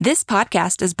This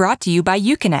podcast is brought to you by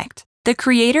UConnect, the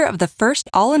creator of the first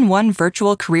all-in-one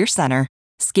virtual career center.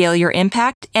 Scale your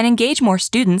impact and engage more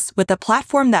students with a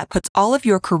platform that puts all of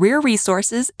your career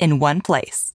resources in one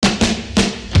place.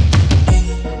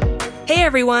 Hey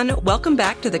everyone, welcome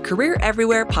back to the Career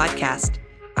Everywhere podcast.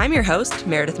 I'm your host,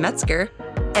 Meredith Metzger,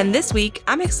 and this week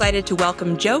I'm excited to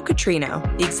welcome Joe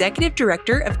Catrino, the Executive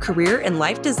Director of Career and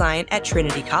Life Design at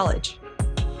Trinity College.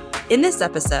 In this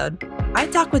episode, I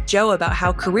talk with Joe about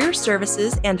how career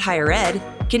services and higher ed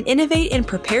can innovate and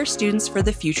prepare students for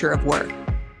the future of work.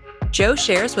 Joe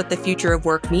shares what the future of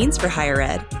work means for higher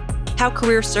ed, how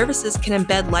career services can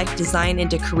embed life design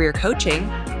into career coaching,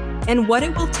 and what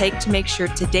it will take to make sure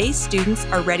today's students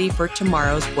are ready for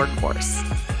tomorrow's workforce.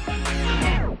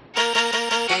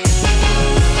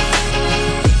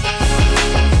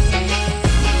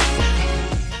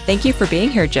 Thank you for being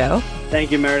here, Joe.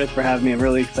 Thank you, Meredith, for having me. I'm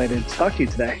really excited to talk to you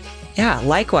today. Yeah,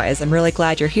 likewise. I'm really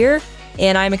glad you're here.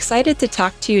 And I'm excited to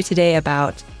talk to you today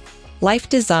about life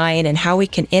design and how we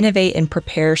can innovate and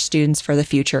prepare students for the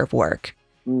future of work.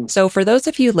 So for those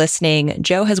of you listening,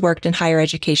 Joe has worked in higher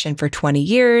education for 20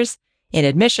 years, in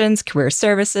admissions, career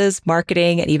services,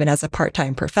 marketing, and even as a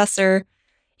part-time professor.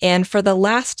 And for the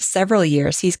last several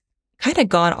years, he's kind of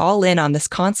gone all in on this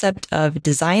concept of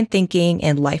design thinking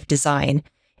and life design,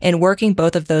 and working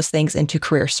both of those things into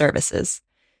career services.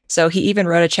 So he even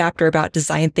wrote a chapter about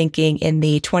design thinking in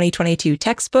the 2022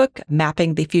 textbook,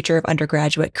 Mapping the Future of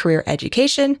Undergraduate Career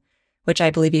Education, which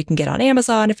I believe you can get on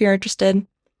Amazon if you're interested.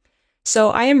 So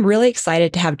I am really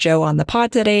excited to have Joe on the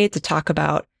pod today to talk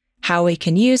about how we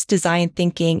can use design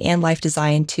thinking and life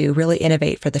design to really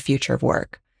innovate for the future of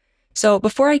work. So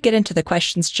before I get into the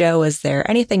questions, Joe, is there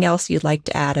anything else you'd like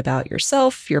to add about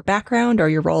yourself, your background, or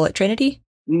your role at Trinity?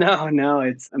 No,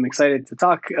 I'm excited to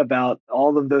talk about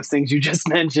all of those things you just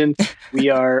mentioned. We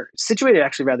are situated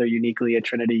actually rather uniquely at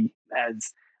Trinity,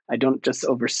 as I don't just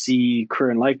oversee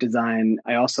career and life design.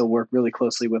 I also work really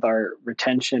closely with our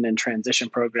retention and transition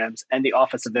programs and the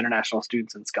Office of International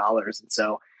Students and Scholars. And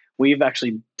so we've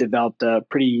actually developed a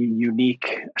pretty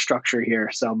unique structure here.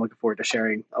 So I'm looking forward to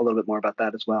sharing a little bit more about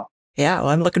that as well. Yeah, well,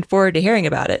 I'm looking forward to hearing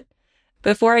about it.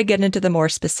 Before I get into the more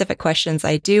specific questions,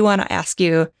 I do want to ask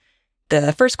you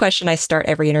the first question I start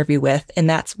every interview with, and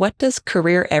that's, what does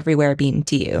Career Everywhere mean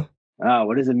to you? Oh,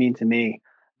 what does it mean to me?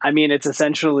 I mean, it's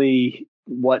essentially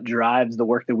what drives the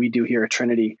work that we do here at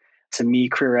Trinity. To me,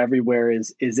 Career Everywhere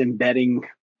is embedding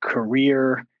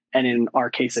career, and in our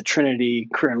case at Trinity,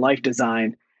 career and life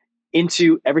design,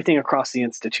 into everything across the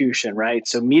institution, right?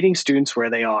 So meeting students where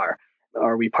they are.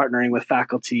 Are we partnering with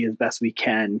faculty as best we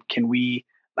can? Can we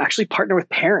actually partner with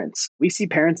parents? We see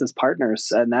parents as partners,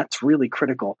 and that's really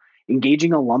critical.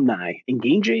 Engaging alumni,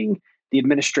 engaging the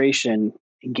administration,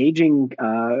 engaging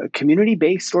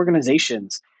community-based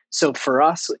organizations. So for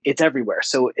us, it's everywhere.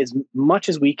 So as much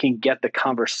as we can get the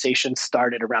conversation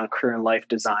started around career and life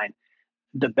design,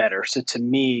 the better. So to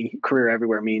me, Career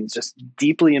Everywhere means just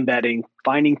deeply embedding,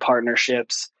 finding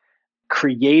partnerships,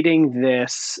 creating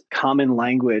this common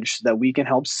language that we can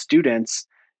help students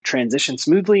transition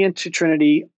smoothly into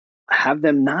Trinity, have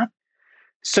them not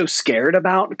so scared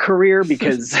about career,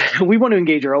 because we want to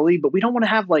engage early, but we don't want to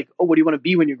have like, oh, what do you want to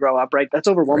be when you grow up, right? That's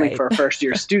overwhelming for a first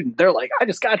year student. They're like, I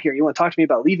just got here. You want to talk to me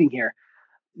about leaving here?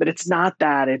 But it's not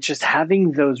that. It's just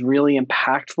having those really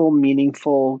impactful,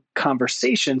 meaningful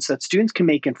conversations so that students can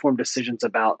make informed decisions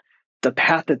about the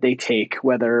path that they take,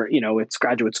 whether, it's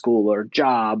graduate school or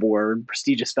job or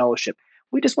prestigious fellowship.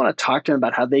 We just want to talk to them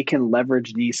about how they can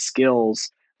leverage these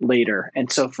skills later.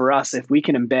 And so for us, if we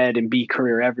can embed and be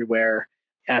Career Everywhere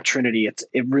at Trinity,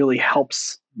 it really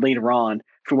helps later on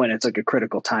for when it's like a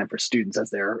critical time for students as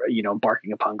they're,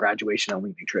 embarking upon graduation and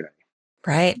leaving Trinity.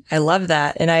 Right. I love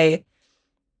that. And I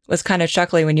was kind of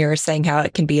chuckling when you were saying how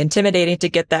it can be intimidating to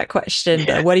get that question.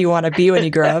 Yeah. What do you want to be when you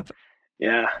grow up?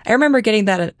 Yeah. I remember getting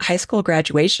that at high school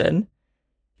graduation.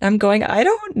 I'm going, I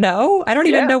don't know. I don't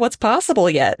even know what's possible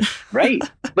yet. Right.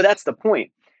 But that's the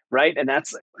point, right? And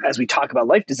that's, as we talk about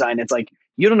life design, it's like,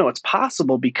 you don't know what's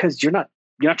possible because you're not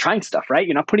trying stuff, right?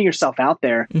 You're not putting yourself out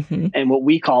there. Mm-hmm. And what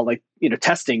we call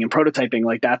testing and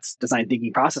prototyping, that's design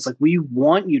thinking process. Like, we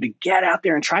want you to get out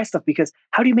there and try stuff, because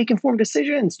how do you make informed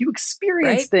decisions? You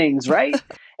experience things, right?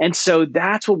 And so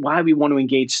that's why we want to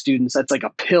engage students. That's like a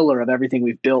pillar of everything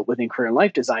we've built within career and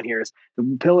life design here. Is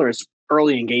the pillar is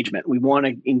early engagement. We want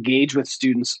to engage with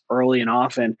students early and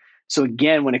often. So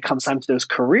again, when it comes time to those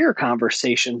career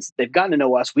conversations, they've gotten to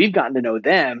know us, we've gotten to know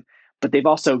them, but they've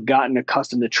also gotten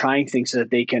accustomed to trying things so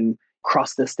that they can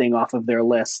cross this thing off of their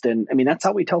list. And I mean, that's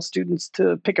how we tell students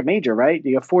to pick a major, right?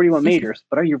 You have 41 majors,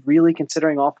 but are you really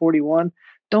considering all 41?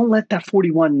 don't let that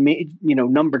 41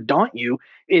 number daunt you.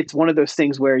 It's one of those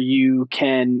things where you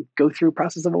can go through a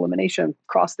process of elimination,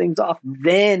 cross things off,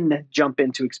 then jump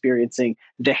into experiencing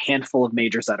the handful of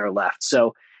majors that are left.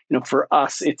 So, for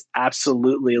us, it's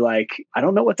absolutely like, I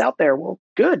don't know what's out there. Well,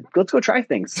 good. Let's go try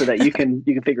things so that you can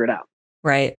figure it out.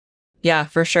 Right. Yeah,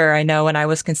 for sure. I know when I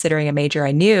was considering a major,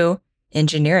 I knew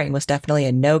engineering was definitely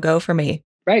a no-go for me.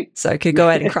 Right. So I could go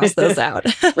ahead and cross those out.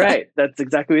 Right. That's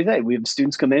exactly what we say. We have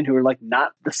students come in who are like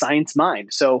not the science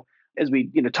mind. So as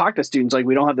we, talk to students, like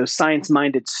we don't have those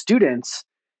science-minded students,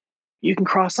 you can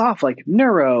cross off like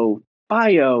neuro,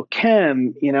 bio,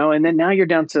 chem, and then now you're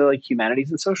down to like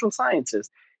humanities and social sciences.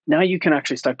 Now you can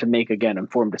actually start to make, again,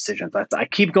 informed decisions. I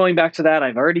keep going back to that.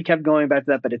 I've already kept going back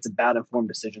to that, but it's about informed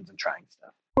decisions and trying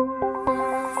stuff.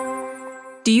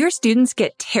 Do your students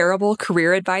get terrible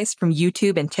career advice from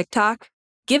YouTube and TikTok?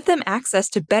 Give them access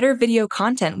to better video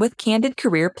content with Candid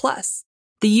Career Plus.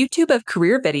 The YouTube of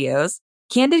career videos,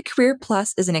 Candid Career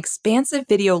Plus is an expansive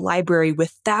video library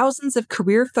with thousands of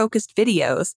career-focused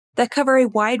videos that cover a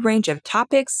wide range of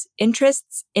topics,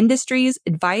 interests, industries,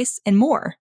 advice, and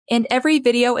more. And every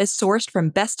video is sourced from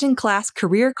best-in-class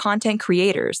career content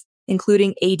creators,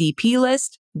 including ADP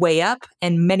List, Way Up,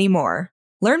 and many more.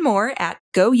 Learn more at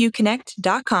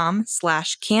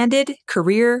gouconnect.com/Candid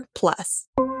Career Plus.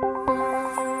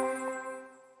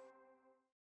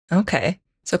 Okay.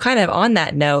 So kind of on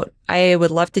that note, I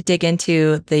would love to dig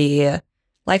into the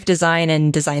life design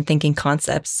and design thinking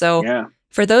concepts. So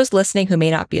for those listening who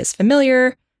may not be as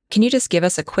familiar, can you just give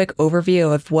us a quick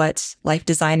overview of what life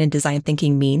design and design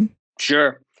thinking mean?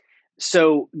 Sure.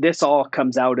 So this all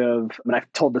comes out of,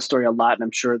 I've told this story a lot, and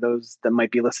I'm sure those that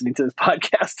might be listening to this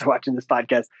podcast or watching this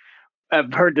podcast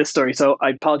have heard this story. So I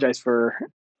apologize for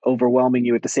overwhelming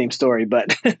you with the same story,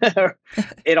 but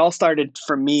it all started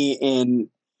for me in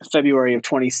February of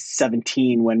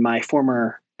 2017 when my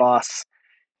former boss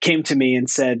came to me and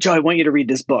said, Joe, I want you to read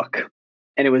this book.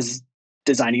 And it was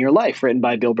Designing Your Life, written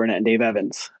by Bill Burnett and Dave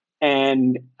Evans.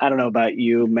 And I don't know about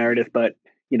you, Meredith, but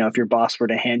if your boss were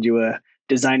to hand you a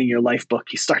Designing Your Life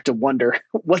book, you start to wonder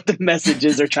what the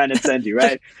messages are trying to send you,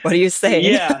 right? What are you saying?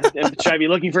 Yeah. Should I be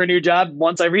looking for a new job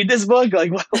once I read this book?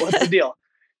 Like, what's the deal?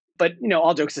 But,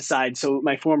 all jokes aside, so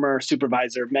my former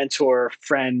supervisor, mentor,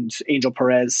 friend, Angel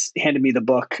Perez, handed me the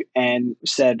book and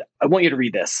said, I want you to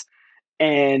read this.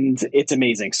 And it's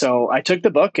amazing. So I took the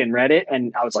book and read it,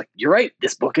 and I was like, you're right,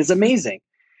 this book is amazing.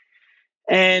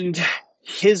 And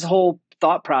his whole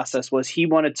thought process was he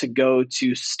wanted to go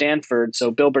to Stanford.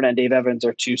 So Bill Burnett and Dave Evans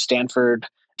are two Stanford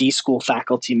D School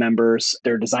faculty members.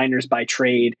 They're designers by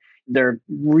trade. They're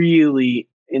really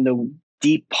in the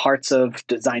deep parts of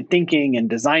design thinking and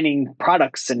designing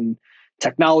products and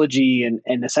technology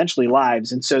and essentially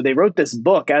lives. And so they wrote this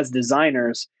book as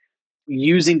designers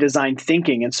using design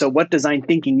thinking. And so what design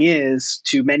thinking is,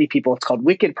 to many people, it's called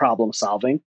wicked problem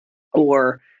solving,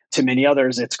 or to many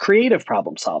others, it's creative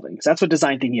problem solving. So that's what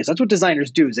design thinking is. That's what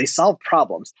designers do, is they solve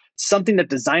problems. Something that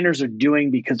designers are doing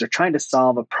because they're trying to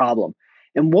solve a problem.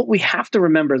 And what we have to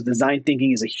remember is design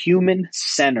thinking is a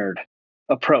human-centered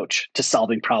approach to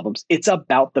solving problems. It's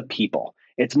about the people.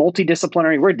 It's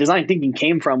multidisciplinary. Where design thinking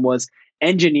came from was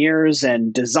engineers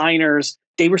and designers.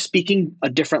 They were speaking a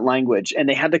different language and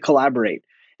they had to collaborate.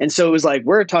 And so it was like,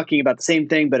 we're talking about the same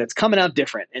thing, but it's coming out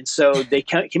different. And so they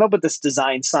came up with this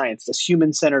design science, this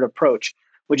human-centered approach,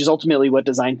 which is ultimately what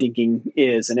design thinking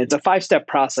is. And it's a 5-step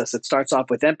process. It starts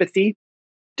off with empathy,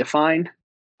 define,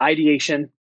 ideation,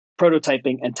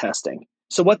 prototyping, and testing.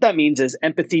 So what that means is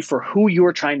empathy for who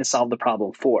you're trying to solve the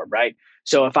problem for, right?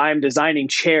 So if I'm designing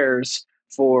chairs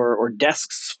or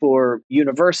desks for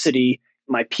university,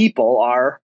 my people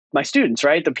are my students,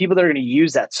 right? The people that are going to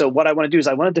use that. So what I want to do is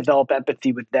I want to develop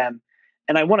empathy with them,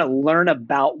 and I want to learn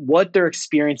about what they're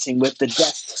experiencing with the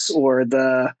desks or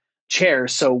the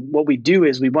chairs. So what we do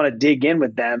is we want to dig in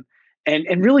with them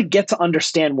and really get to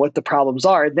understand what the problems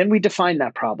are. Then we define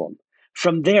that problem.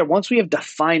 From there, once we have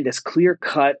defined this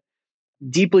clear-cut,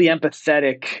 deeply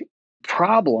empathetic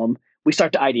problem, we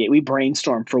start to ideate. We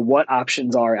brainstorm for what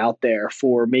options are out there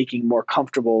for making more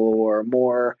comfortable or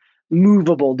more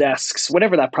movable desks,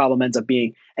 whatever that problem ends up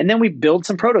being. And then we build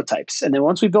some prototypes. And then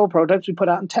once we build prototypes, we put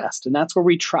out and test. And that's where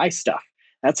we try stuff.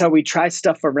 That's how we try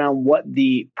stuff around what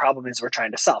the problem is we're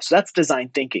trying to solve. So that's design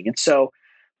thinking. And so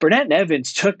Burnett and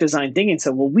Evans took design thinking and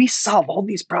said, well, we solve all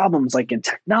these problems like in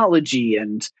technology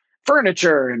and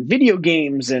furniture and video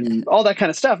games and all that kind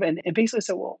of stuff. And basically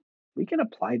said, well, we can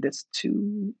apply this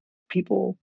to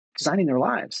people designing their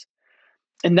lives.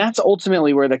 And that's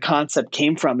ultimately where the concept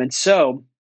came from. And so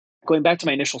going back to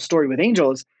my initial story with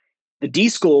Angel is The D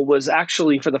School was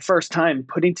actually for the first time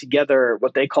putting together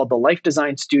what they called the Life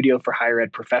Design Studio for Higher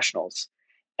Ed Professionals.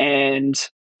 And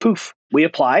poof, we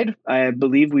applied. I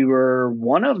believe we were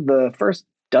one of the first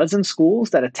dozen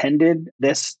schools that attended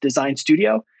this design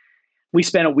studio. We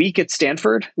spent a week at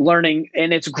Stanford learning,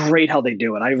 and it's great how they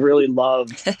do it. I really love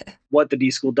what the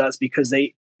D School does because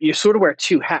you sort of wear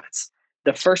two hats.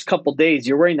 The first couple days,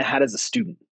 you're wearing the hat as a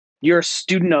student. You're a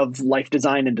student of life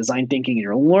design and design thinking, and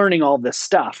you're learning all this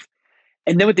stuff.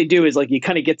 And then what they do is like you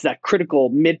kind of get to that critical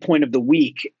midpoint of the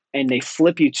week and they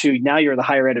flip you to now you're the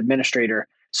higher ed administrator.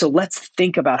 So let's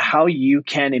think about how you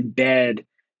can embed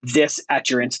this at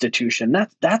your institution.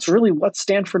 That's really what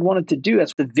Stanford wanted to do.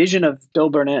 That's the vision of Bill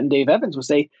Burnett and Dave Evans was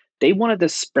they wanted to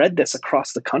spread this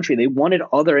across the country. They wanted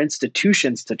other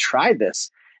institutions to try this.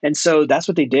 And so that's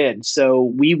what they did.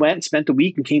 So we went and spent the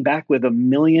week and came back with a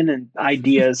million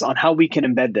ideas on how we can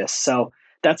embed this. So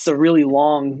that's the really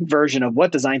long version of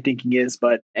what design thinking is,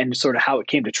 and sort of how it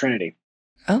came to Trinity.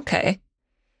 Okay.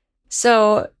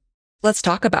 So let's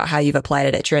talk about how you've applied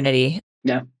it at Trinity.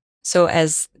 Yeah. So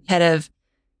as head of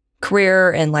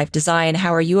career and life design,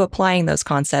 how are you applying those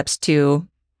concepts to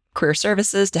career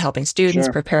services, to helping students,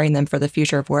 preparing them for the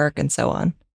future of work, and so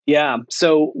on? Yeah.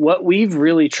 So what we've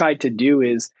really tried to do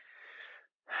is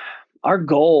our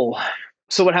goal.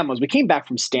 So what happened was we came back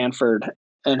from Stanford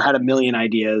and had a million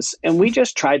ideas, and we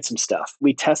just tried some stuff.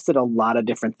 We tested a lot of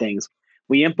different things.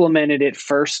 We implemented it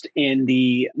first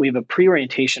we have a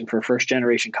pre-orientation for first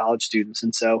generation college students.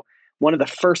 And so one of the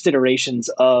first iterations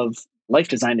of life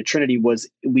design at Trinity was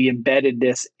we embedded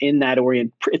this in that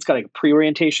it's got like a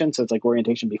pre-orientation. So it's like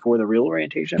orientation before the real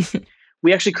orientation.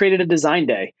 We actually created a design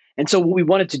day. And so what we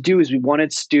wanted to do is we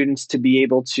wanted students to be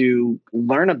able to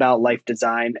learn about life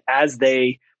design as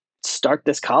they start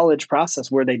this college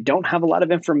process where they don't have a lot of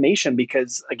information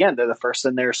because, again, they're the first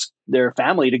in their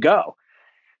family to go.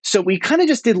 So we kind of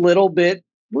just did little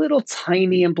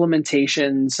tiny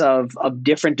implementations of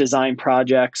different design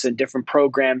projects and different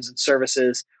programs and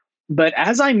services. But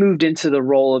as I moved into the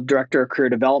role of director of career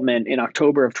development in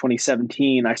October of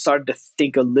 2017, I started to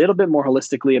think a little bit more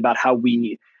holistically about how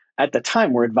we, at the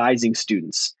time, were advising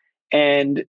students.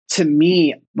 And to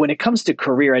me, when it comes to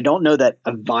career, I don't know that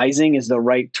advising is the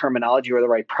right terminology or the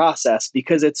right process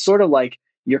because it's sort of like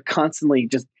you're constantly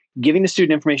just giving the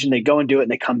student information, they go and do it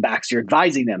and they come back. So you're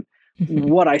advising them.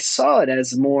 What I saw it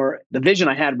as more, the vision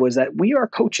I had was that we are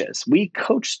coaches. We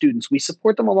coach students. We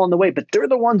support them along the way, but they're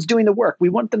the ones doing the work. We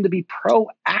want them to be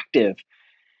proactive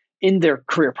in their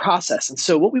career process. And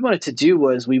so what we wanted to do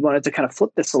was we wanted to kind of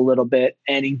flip this a little bit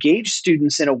and engage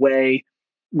students in a way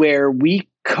where we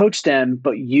coach them,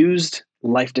 but used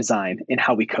life design in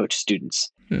how we coach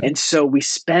students. And so we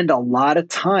spend a lot of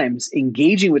times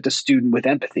engaging with the student with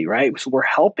empathy, right? So we're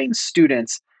helping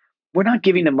students. We're not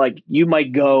giving them like, you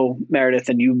might go, Meredith,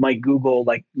 and you might Google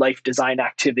like life design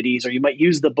activities, or you might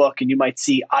use the book and you might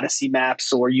see Odyssey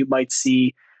maps, or you might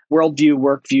see worldview,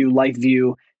 workview, life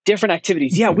view, different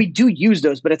activities. Yeah, we do use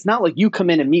those, but it's not like you come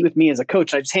in and meet with me as a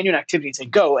coach. I just hand you an activity and say,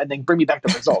 go, and then bring me back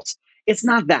the results. It's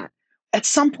not that. At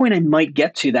some point, I might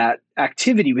get to that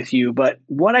activity with you, but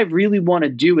what I really want to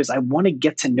do is I want to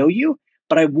get to know you,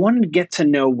 but I want to get to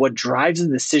know what drives the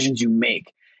decisions you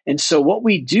make. And so what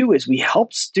we do is we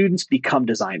help students become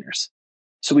designers.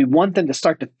 So we want them to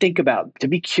start to think about, to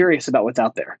be curious about what's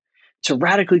out there, to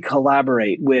radically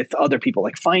collaborate with other people,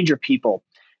 like find your people,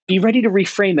 be ready to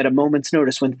reframe at a moment's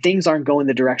notice when things aren't going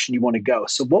the direction you want to go.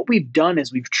 So what we've done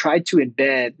is we've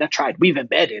we've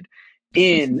embedded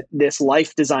in this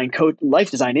life design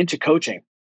into coaching.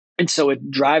 And so it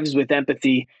drives with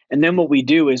empathy. And then what we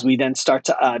do is we then start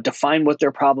to define what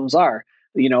their problems are.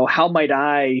 How might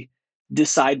I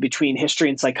decide between history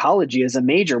and psychology as a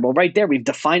major? Well, right there, we've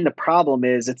defined the problem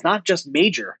is it's not just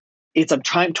major. It's I'm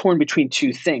torn between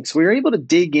two things. So we're able to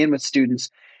dig in with students.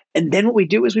 And then what we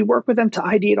do is we work with them to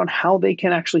ideate on how they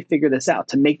can actually figure this out,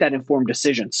 to make that informed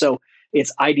decision. So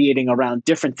it's ideating around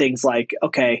different things like,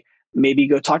 okay, maybe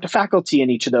go talk to faculty in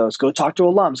each of those, go talk to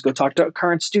alums, go talk to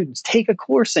current students, take a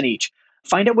course in each,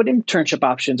 find out what internship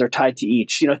options are tied to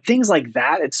each, things like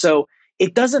that. And so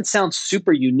it doesn't sound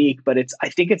super unique, but I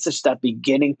think it's just that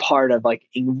beginning part of like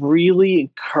really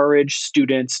encourage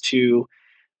students to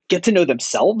get to know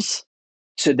themselves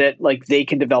so that like they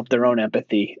can develop their own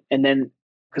empathy. And then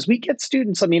because we get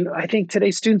students, I think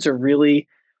today's students are really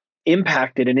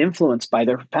impacted and influenced by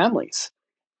their families.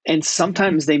 And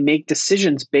sometimes they make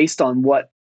decisions based on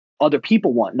what other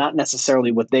people want, not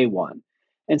necessarily what they want.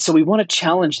 And so we want to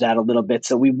challenge that a little bit.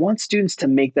 So we want students to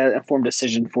make that informed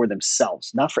decision for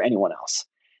themselves, not for anyone else.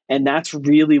 And that's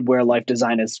really where life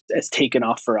design has taken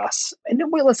off for us. And then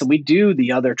we do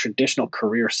the other traditional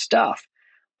career stuff,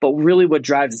 But really what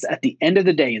drives us at the end of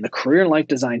the day in the Career and Life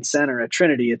Design Center at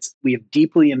Trinity, we have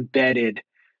deeply embedded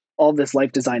all this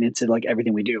life design into like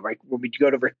everything we do, right? When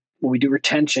we do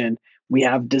retention, we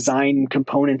have design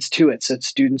components to it. So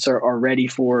students are ready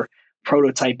for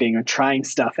prototyping or trying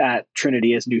stuff at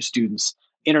Trinity as new students.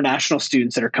 International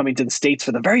students that are coming to the States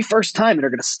for the very first time and are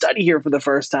going to study here for the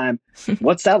first time.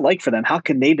 What's that like for them? How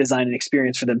can they design an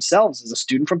experience for themselves as a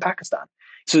student from Pakistan?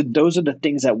 So those are the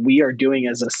things that we are doing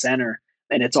as a center.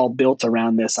 And it's all built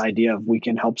around this idea of we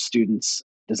can help students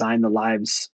design the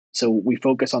lives. So we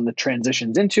focus on the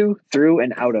transitions into, through,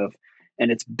 and out of.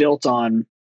 And it's built on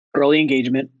early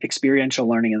engagement, experiential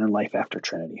learning, and then life after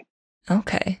Trinity.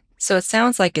 Okay. So it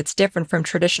sounds like it's different from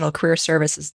traditional career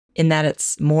services in that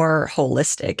it's more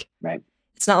holistic. Right.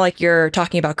 It's not like you're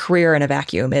talking about career in a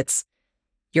vacuum. It's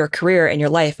your career and your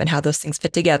life and how those things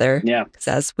fit together. Yeah. Because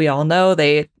as we all know,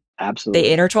 they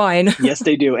intertwine. Yes,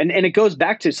 they do. And it goes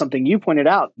back to something you pointed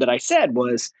out that I said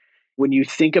was when you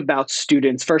think about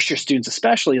students, first year students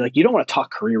especially, like you don't want to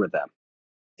talk career with them.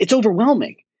 It's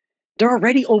overwhelming. They're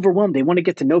already overwhelmed. They want to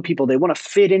get to know people. They want to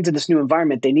fit into this new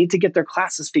environment. They need to get their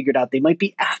classes figured out. They might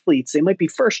be athletes. They might be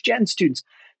first gen students.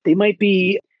 They might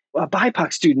be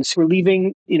BIPOC students who are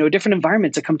leaving, different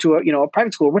environments to come to a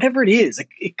private school, whatever it is.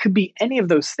 It could be any of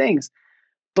those things.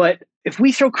 But if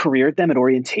we throw career at them at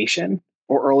orientation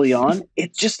or early on,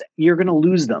 it's just, you're going to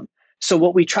lose them. So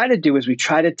what we try to do is we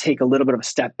try to take a little bit of a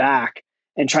step back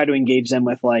and try to engage them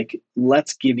with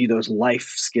let's give you those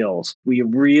life skills. We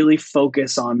really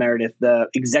focus on, Meredith, the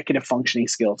executive functioning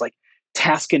skills like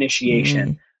task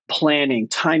initiation, planning,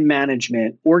 time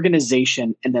management,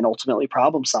 organization, and then ultimately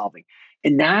problem solving.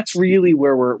 And that's really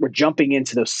where we're jumping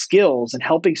into those skills and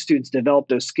helping students develop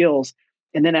those skills.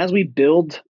 And then as we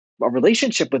build a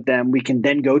relationship with them, we can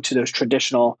then go to those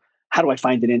traditional, how do I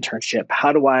find an internship?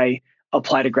 How do I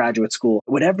apply to graduate school?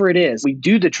 Whatever it is, we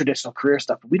do the traditional career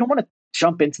stuff, but we don't want to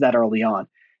jump into that early on.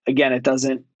 Again,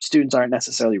 students aren't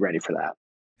necessarily ready for that.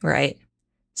 Right.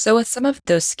 So with some of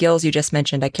those skills you just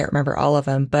mentioned, I can't remember all of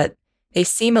them, but they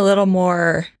seem a little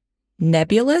more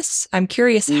nebulous. I'm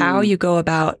curious how you go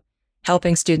about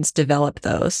helping students develop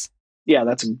those. Yeah,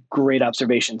 that's a great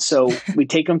observation. So we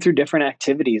take them through different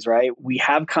activities, right? We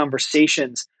have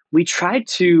conversations. We try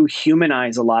to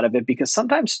humanize a lot of it because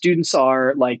sometimes students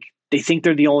are like, they think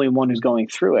they're the only one who's going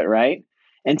through it, right?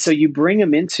 And so you bring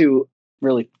them into,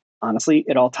 really, honestly,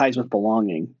 it all ties with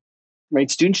belonging, right?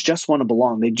 Students just want to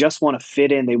belong. They just want to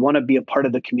fit in. They want to be a part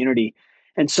of the community.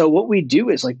 And so what we do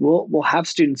is we'll have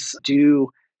students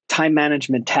do time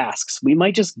management tasks. We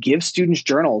might just give students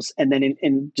journals and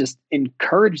then just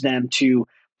encourage them to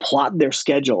plot their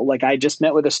schedule. Like I just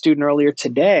met with a student earlier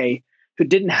today who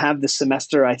didn't have the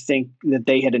semester, I think, that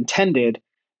they had intended.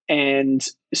 And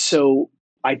so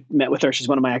I met with her. She's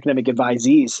one of my academic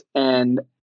advisees. And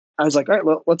I was like, all right,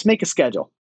 well, let's make a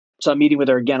schedule. So I'm meeting with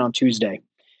her again on Tuesday.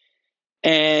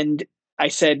 And I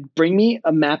said, bring me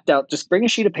just bring a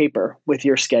sheet of paper with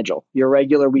your schedule, your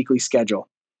regular weekly schedule.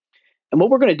 And what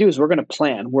we're going to do is we're going to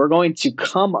plan. We're going to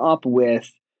come up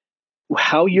with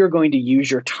how you're going to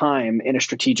use your time in a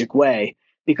strategic way,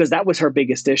 because that was her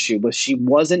biggest issue, was she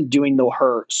wasn't doing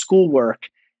her schoolwork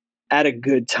at a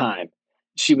good time.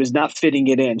 She was not fitting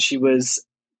it in. She was,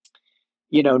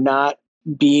 not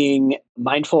being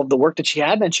mindful of the work that she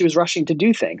had, and she was rushing to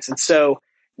do things. And so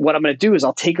what I'm going to do is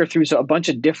I'll take her through a bunch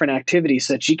of different activities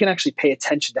so that she can actually pay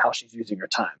attention to how she's using her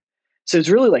time. So it's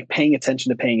really like paying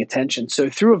attention. So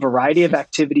through a variety of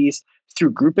activities,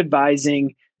 through group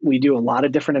advising, we do a lot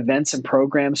of different events and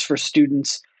programs for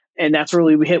students. And that's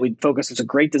really we focus. There's a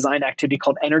great design activity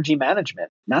called energy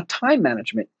management, not time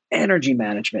management, energy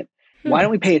management. Why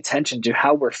don't we pay attention to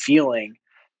how we're feeling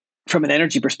from an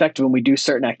energy perspective when we do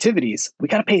certain activities? We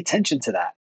got to pay attention to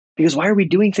that, because why are we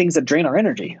doing things that drain our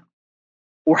energy?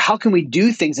 Or how can we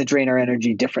do things that drain our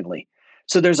energy differently?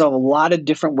 So there's a lot of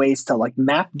different ways to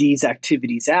map these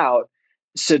activities out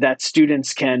so that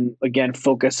students can, again,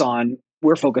 focus on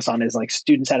is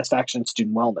student satisfaction and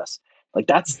student wellness.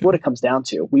 That's what it comes down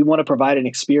to. We want to provide an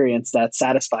experience that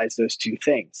satisfies those two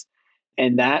things.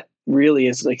 And that really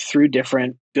is through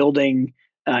different building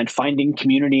and finding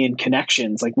community and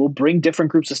connections. We'll bring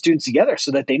different groups of students together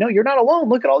so that they know you're not alone.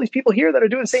 Look at all these people here that are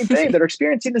doing the same thing, that are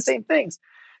experiencing the same things.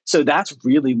 So that's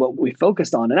really what we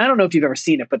focused on. And I don't know if you've ever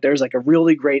seen it, but there's a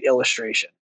really great illustration.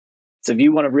 So if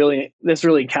you want to this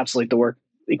really encapsulates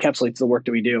the work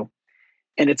that we do.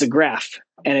 And it's a graph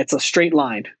and it's a straight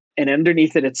line. And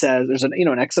underneath it says there's an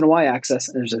X and a Y axis,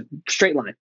 and there's a straight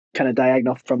line kind of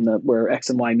diagonal from where X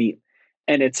and Y meet.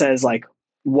 And it says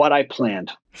what I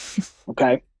planned.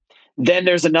 Okay. Then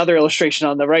there's another illustration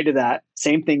on the right of that,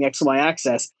 same thing, X and Y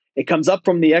axis. It comes up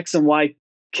from the X and Y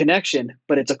connection,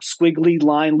 but it's a squiggly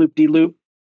line, loop-de-loop,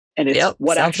 and it's Yep,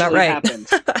 what sounds about actually right.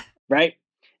 happened, right?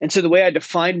 And so the way I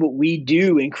define what we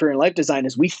do in career and life design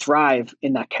is we thrive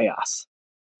in that chaos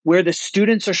where the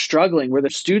students are struggling, where the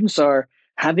students are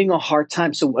having a hard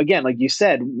time. So again, like you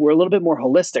said, we're a little bit more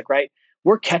holistic, right?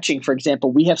 We're catching, for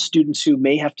example, we have students who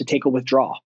may have to take a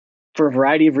withdrawal for a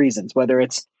variety of reasons, whether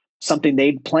it's something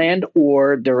they'd planned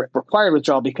or they're required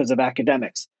withdrawal because of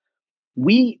academics.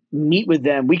 We meet with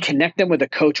them, we connect them with a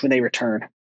coach when they return.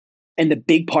 And the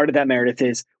big part of that, Meredith,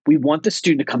 is we want the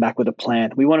student to come back with a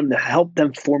plan. We want them to help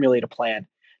them formulate a plan.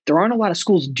 There aren't a lot of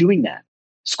schools doing that.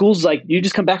 Schools like you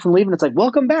just come back from leave and it's like,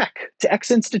 welcome back to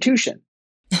X institution,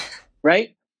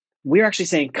 right? We're actually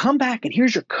saying, come back and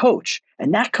here's your coach.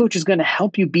 And that coach is going to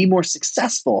help you be more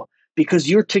successful because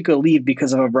you're taking a leave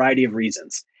because of a variety of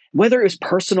reasons. Whether it was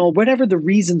personal, whatever the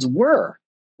reasons were,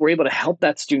 we're able to help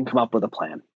that student come up with a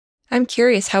plan. I'm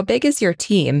curious, how big is your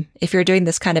team? If you're doing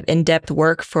this kind of in-depth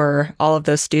work for all of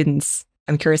those students,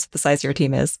 I'm curious what the size of your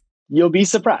team is. You'll be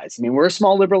surprised. I mean, we're a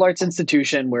small liberal arts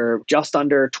institution. We're just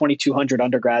under 2,200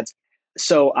 undergrads.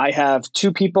 So I have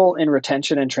 2 people in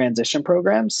retention and transition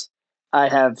programs. I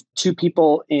have 2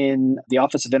 people in the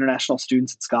Office of International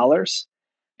Students and Scholars.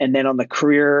 And then on the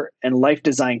career and life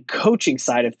design coaching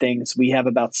side of things, we have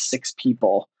about 6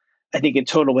 people. I think in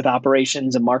total with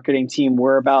operations and marketing team,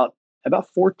 we're about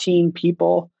 14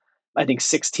 people. I think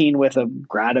 16 with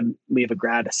we have a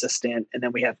grad assistant, and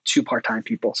then we have 2 part-time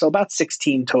people. So about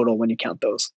 16 total when you count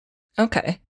those.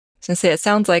 Okay. So it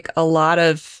sounds like a lot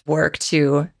of work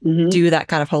to do that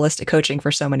kind of holistic coaching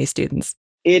for so many students.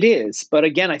 It is. But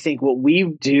again, I think what we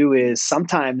do is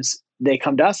sometimes they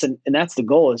come to us and that's the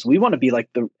goal is we want to be like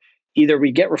either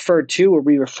we get referred to or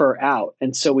we refer out.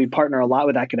 And so we partner a lot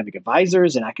with academic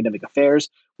advisors and academic affairs.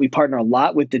 We partner a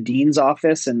lot with the dean's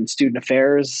office and student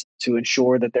affairs to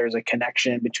ensure that there's a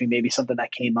connection between maybe something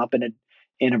that came up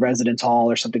in a residence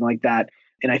hall or something like that.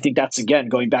 And I think that's, again,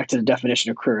 going back to the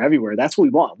definition of career everywhere. That's what we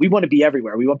want. We want to be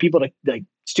everywhere. We want people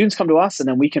students come to us and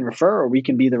then we can refer or we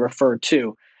can be the referred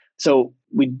to. So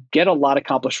we get a lot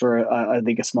accomplished for, I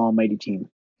think, a small, mighty team.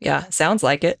 Yeah, sounds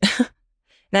like it.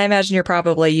 And I imagine you're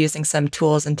probably using some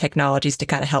tools and technologies to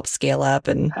kind of help scale up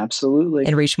and absolutely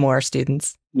and reach more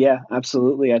students. Yeah,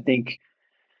 absolutely. I think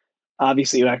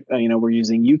obviously, we're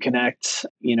using UConnect,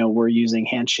 we're using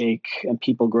Handshake and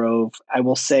People Grove. I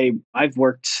will say I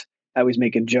always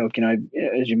make a joke,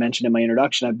 as you mentioned in my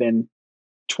introduction, I've been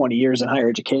 20 years in higher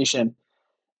education.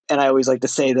 And I always like to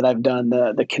say that I've done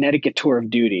the Connecticut tour of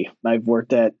duty. I've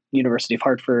worked at University of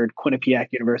Hartford, Quinnipiac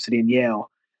University, and Yale.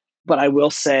 But I will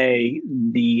say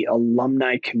the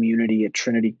alumni community at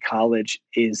Trinity College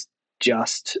is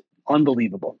just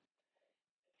unbelievable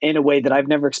in a way that I've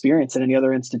never experienced at any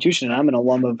other institution. And I'm an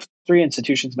alum of 3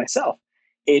 institutions myself.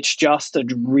 It's just a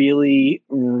really,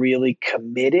 really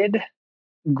committed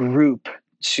group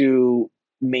to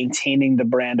maintaining the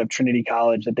brand of Trinity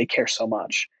College that they care so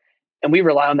much. And we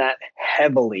rely on that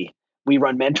heavily. We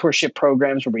run mentorship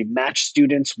programs where we match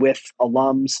students with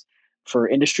alums for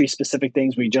industry-specific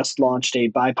things. We just launched a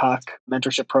BIPOC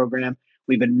mentorship program.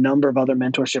 We have a number of other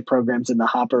mentorship programs in the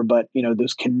hopper, but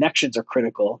those connections are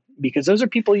critical because those are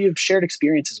people you've shared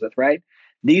experiences with, right?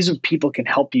 These are people can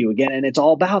help you again. And it's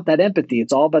all about that empathy.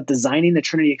 It's all about designing the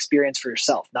Trinity experience for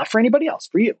yourself, not for anybody else,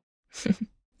 for you.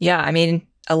 Yeah, I mean,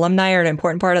 alumni are an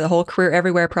important part of the whole career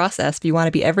everywhere process. If you want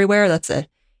to be everywhere, that's a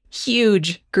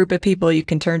huge group of people you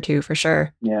can turn to for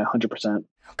sure. Yeah, 100%.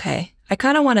 Okay. I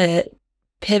kind of want to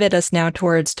pivot us now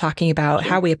towards talking about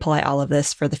how we apply all of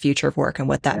this for the future of work and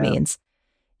what that means.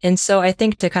 And so I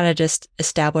think to kind of just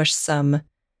establish some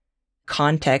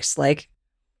context, like,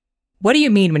 what do you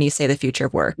mean when you say the future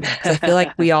of work? 'Cause I feel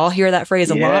like we all hear that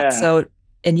phrase a lot. So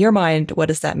in your mind, what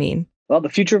does that mean? Well, the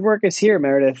future of work is here,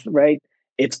 Meredith, right?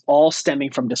 It's all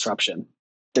stemming from disruption.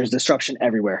 There's disruption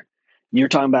everywhere. You're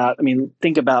talking about,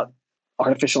 think about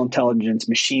artificial intelligence,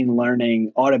 machine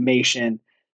learning, automation.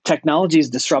 Technology is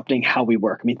disrupting how we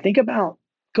work.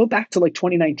 Go back to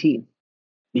 2019,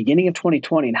 beginning of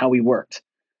 2020 and how we worked,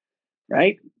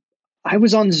 right? I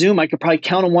was on Zoom. I could probably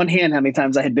count on one hand how many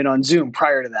times I had been on Zoom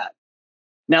prior to that.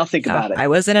 Now think about it. I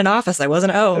was in an office. I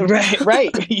wasn't at home. Right.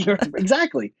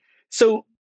 Exactly. So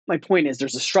my point is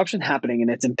there's disruption happening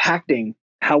and it's impacting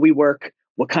how we work,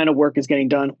 what kind of work is getting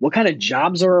done, what kind of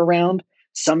jobs are around.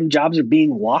 Some jobs are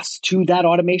being lost to that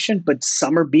automation, but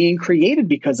some are being created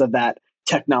because of that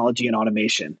technology and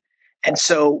automation. And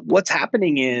so what's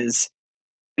happening is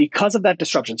because of that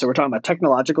disruption, so we're talking about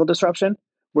technological disruption,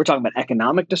 we're talking about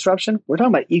economic disruption, we're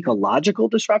talking about ecological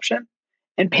disruption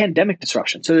and pandemic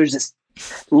disruption. So there's this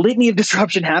litany of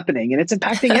disruption happening and it's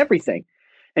impacting everything.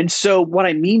 And so what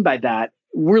I mean by that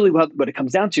really what it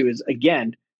comes down to is,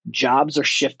 again, jobs are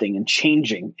shifting and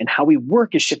changing, and how we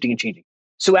work is shifting and changing.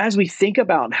 So as we think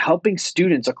about helping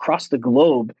students across the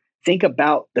globe think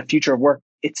about the future of work,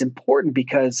 it's important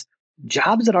because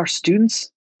jobs that our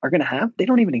students are going to have, they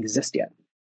don't even exist yet.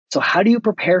 So how do you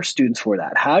prepare students for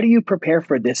that? How do you prepare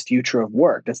for this future of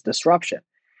work, this disruption?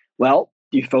 Well,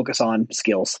 you focus on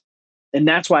skills. And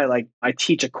that's why I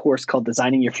teach a course called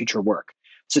Designing Your Future Work.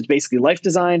 So it's basically life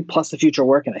design plus the future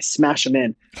work, and I smash them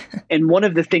in. And one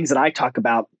of the things that I talk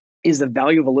about is the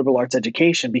value of a liberal arts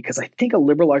education, because I think a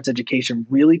liberal arts education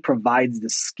really provides the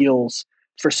skills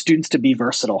for students to be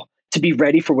versatile, to be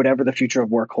ready for whatever the future of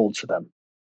work holds for them,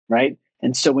 right?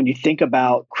 And so when you think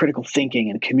about critical thinking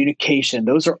and communication,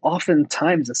 those are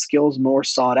oftentimes the skills more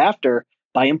sought after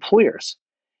by employers.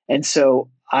 And so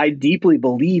I deeply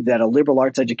believe that a liberal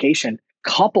arts education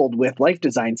coupled with life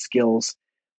design skills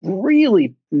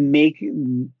really make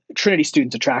Trinity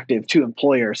students attractive to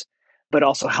employers, but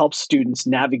also help students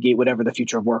navigate whatever the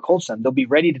future of work holds them. They'll be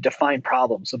ready to define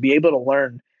problems. They'll be able to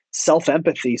learn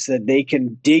self-empathy so that they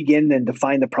can dig in and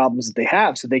define the problems that they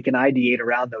have so they can ideate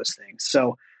around those things.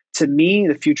 So to me,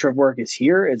 the future of work is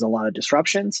here, is a lot of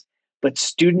disruptions, but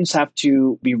students have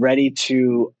to be ready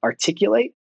to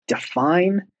articulate,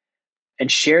 define, and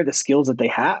share the skills that they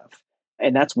have.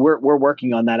 And that's where we're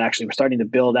working on that. Actually, we're starting to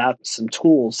build out some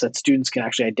tools that students can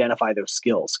actually identify those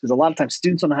skills. Because a lot of times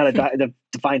students don't know how to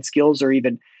define skills or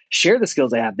even share the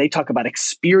skills they have. They talk about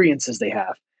experiences they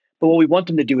have. But what we want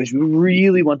them to do is we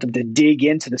really want them to dig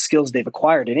into the skills they've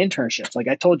acquired in internships. Like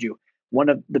I told you, one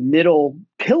of the middle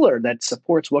pillar that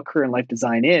supports what career and life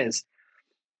design is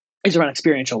around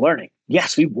experiential learning.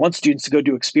 Yes, we want students to go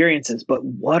do experiences, but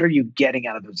what are you getting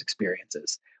out of those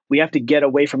experiences? We have to get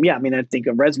away from, I think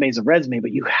a resume is a resume,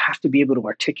 but you have to be able to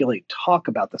articulate, talk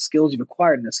about the skills you've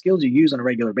acquired and the skills you use on a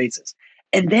regular basis.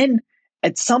 And then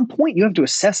at some point, you have to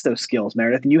assess those skills,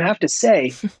 Meredith, and you have to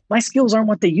say, my skills aren't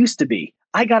what they used to be.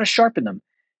 I got to sharpen them.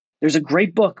 There's a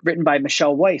great book written by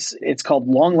Michelle Weiss. It's called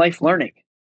Long Life Learning.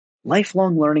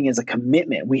 Lifelong learning is a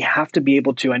commitment. We have to be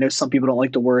able to, I know some people don't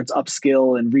like the words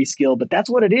upskill and reskill, but that's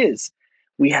what it is.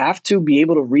 We have to be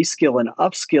able to reskill and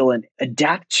upskill and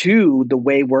adapt to the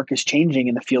way work is changing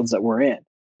in the fields that we're in.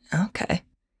 Okay.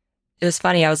 It was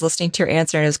funny. I was listening to your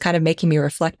answer and it was kind of making me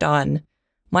reflect on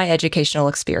my educational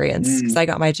experience because I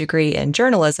got my degree in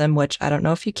journalism, which I don't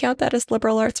know if you count that as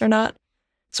liberal arts or not,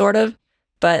 sort of,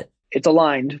 but it's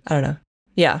aligned. I don't know.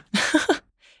 Yeah.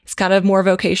 It's kind of more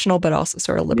vocational, but also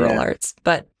sort of liberal arts.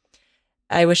 But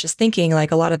I was just thinking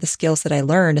like a lot of the skills that I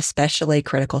learned, especially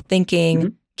critical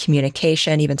thinking,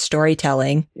 communication, even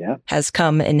storytelling, has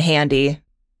come in handy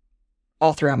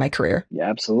all throughout my career. Yeah,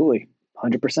 absolutely.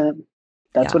 100%.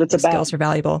 That's what it's about. Skills are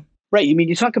valuable. Right.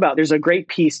 You talk about, there's a great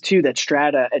piece too that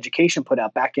Strata Education put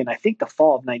out back in, I think the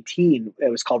fall of 19,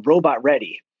 it was called Robot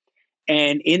Ready.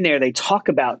 And in there, they talk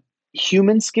about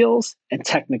human skills and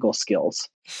technical skills,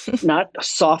 not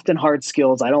soft and hard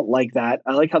skills. I don't like that.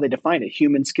 I like how they define it,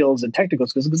 human skills and technical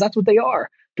skills, because that's what they are.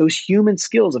 Those human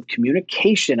skills of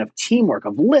communication, of teamwork,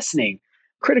 of listening,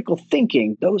 critical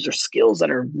thinking, those are skills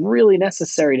that are really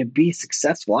necessary to be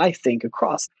successful, I think,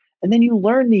 across. And then you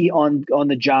learn the on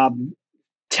the job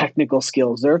technical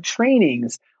skills. There are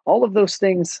trainings, all of those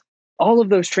things, all of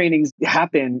those trainings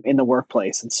happen in the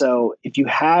workplace. And so if you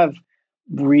have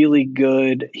really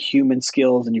good human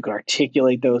skills and you can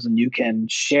articulate those and you can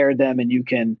share them and you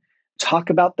can talk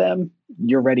about them,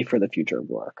 you're ready for the future of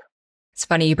work. It's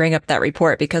funny you bring up that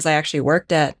report because I actually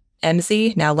worked at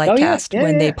MZ, now Lightcast,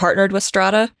 when they partnered with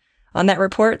Strata on that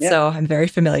report. So I'm very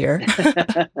familiar.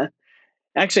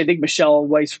 Actually, I think Michelle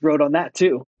Weiss wrote on that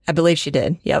too. I believe she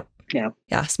did. Yep.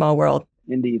 Yeah. Small world.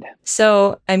 Indeed.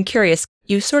 So I'm curious,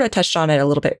 you sort of touched on it a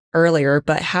little bit earlier,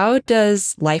 but how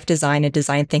does life design and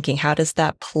design thinking, how does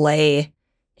that play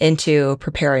into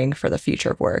preparing for the future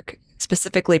of work,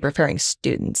 specifically preparing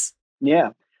students? Yeah.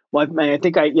 Well, I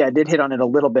think I did hit on it a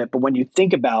little bit, but when you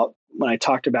think about, when I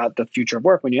talked about the future of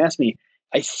work, when you asked me,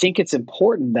 I think it's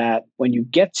important that when you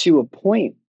get to a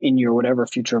point in your whatever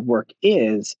future of work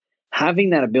is,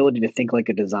 having that ability to think like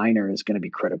a designer is going to be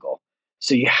critical.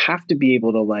 So you have to be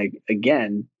able to,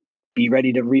 again, be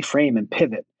ready to reframe and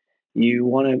pivot. You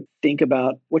want to think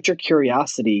about what's your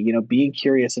curiosity, being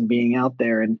curious and being out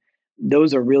there. And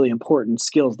those are really important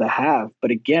skills to have. But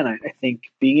again, I think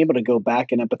being able to go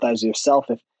back and empathize with yourself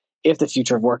if the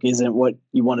future of work isn't what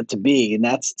you want it to be. And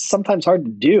that's sometimes hard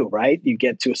to do, right? You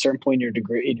get to a certain point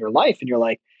in your life and you're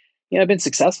like, I've been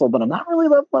successful, but I'm not really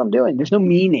loving what I'm doing. There's no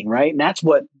meaning, right? And that's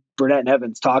what Burnett and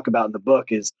Evans talk about in the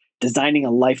book is designing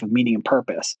a life of meaning and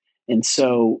purpose. And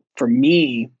so for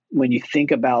me, when you think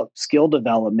about skill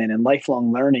development and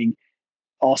lifelong learning,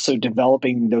 also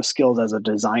developing those skills as a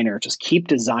designer. Just keep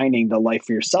designing the life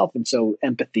for yourself. And so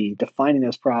empathy, defining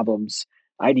those problems,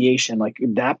 ideation, like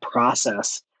that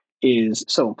process is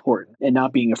so important, and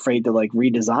not being afraid to like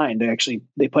redesign.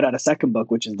 They put out a second book,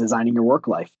 which is Designing Your Work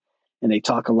Life. And they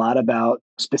talk a lot about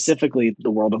specifically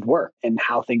the world of work and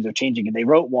how things are changing. And they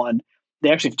wrote one,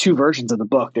 they actually have two versions of the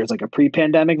book. There's like a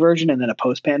pre-pandemic version and then a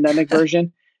post-pandemic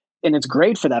version. And it's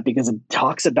great for that because it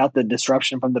talks about the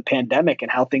disruption from the pandemic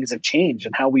and how things have changed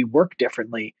and how we work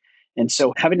differently. And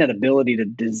so having that ability to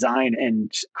design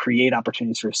and create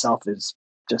opportunities for yourself is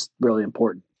just really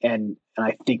important. And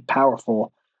I think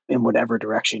powerful in whatever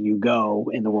direction you go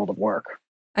in the world of work.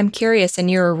 I'm curious, in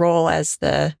your role as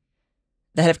the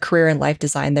head of career and life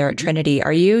design there at Trinity,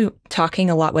 are you talking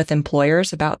a lot with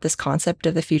employers about this concept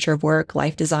of the future of work,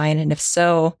 life design? And if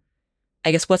so,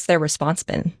 I guess what's their response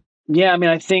been? Yeah, I mean,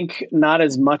 I think not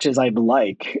as much as I'd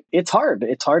like. It's hard.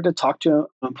 It's hard to talk to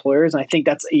employers. And I think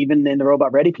that's even in the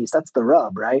Robot Ready piece. That's the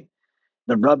rub, right?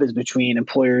 The rub is between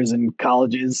employers and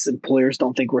colleges. Employers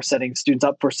don't think we're setting students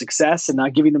up for success and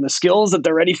not giving them the skills that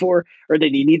they're ready for or they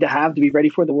need to have to be ready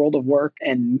for the world of work.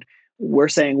 And we're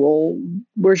saying, well,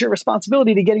 where's your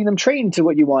responsibility to getting them trained to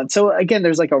what you want? So again,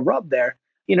 there's like a rub there.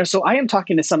 So I am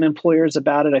talking to some employers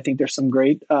about it. I think there's some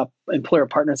great employer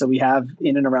partners that we have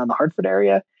in and around the Hartford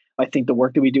area. I think the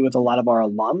work that we do with a lot of our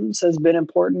alums has been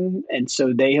important. And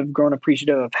so they have grown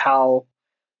appreciative of how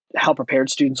prepared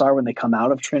students are when they come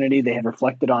out of Trinity. They have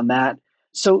reflected on that.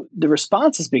 So the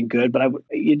response has been good, but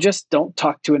you just don't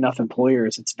talk to enough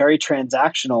employers. It's very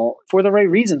transactional for the right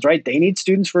reasons, right? They need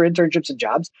students for internships and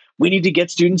jobs. We need to get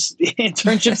students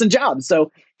internships and jobs.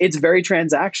 So it's very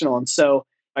transactional. And so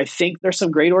I think there's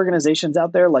some great organizations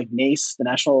out there like NACE, the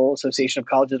National Association of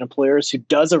Colleges and Employers, who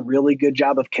does a really good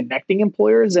job of connecting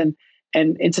employers and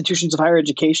institutions of higher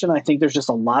education. I think there's just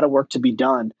a lot of work to be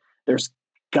done. There's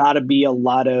got to be a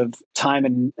lot of time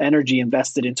and energy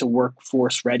invested into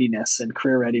workforce readiness and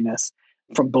career readiness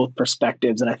from both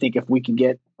perspectives. And I think if we could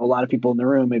get a lot of people in the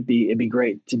room, it'd be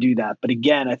great to do that. But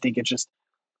again, I think it's just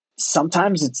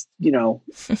sometimes it's,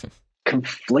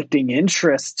 conflicting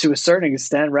interests to a certain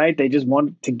extent, right? They just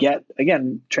want to get,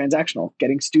 again, transactional,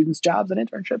 getting students jobs and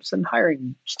internships and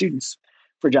hiring students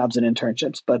for jobs and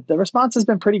internships. But the response has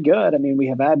been pretty good. I mean, we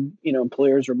have had,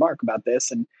 employers remark about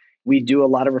this, and we do a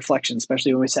lot of reflection,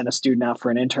 especially when we send a student out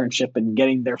for an internship and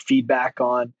getting their feedback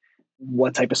on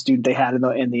what type of student they had in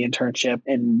the internship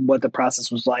and what the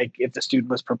process was like, if the student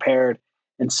was prepared.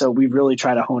 And so we really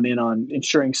try to hone in on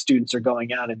ensuring students are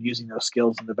going out and using those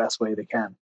skills in the best way they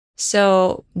can.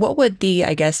 So what would the,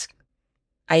 I guess,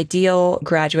 ideal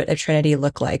graduate of Trinity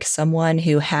look like? Someone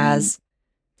who has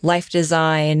life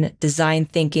design, design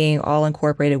thinking, all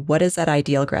incorporated. What does that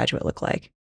ideal graduate look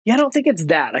like? Yeah, I don't think it's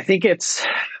that. I think it's,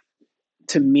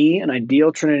 to me, an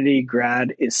ideal Trinity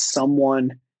grad is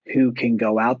someone who can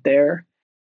go out there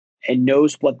and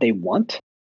knows what they want.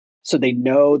 So they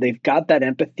know they've got that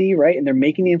empathy, right? And they're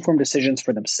making the informed decisions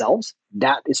for themselves.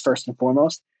 That is first and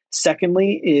foremost.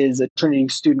 Secondly, is a Trinity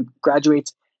student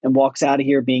graduates and walks out of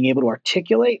here being able to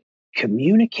articulate,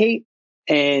 communicate,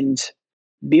 and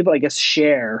be able, I guess,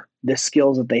 share the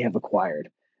skills that they have acquired.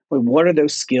 What are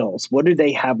those skills? What do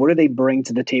they have? What do they bring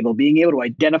to the table? Being able to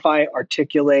identify,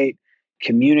 articulate,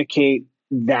 communicate,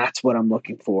 that's what I'm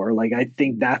looking for. Like, I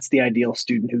think that's the ideal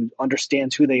student who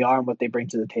understands who they are and what they bring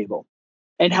to the table.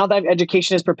 And how that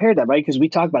education has prepared that, right? Because we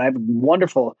talk about, I have a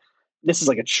wonderful, this is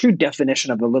like a true definition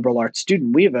of a liberal arts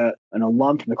student. We have an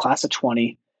alum from the class of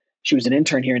 20. She was an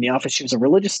intern here in the office. She was a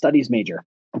religious studies major.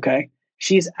 Okay.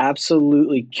 She's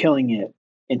absolutely killing it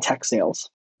in tech sales.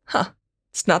 Huh.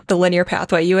 It's not the linear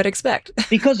pathway you would expect.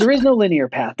 Because there is no linear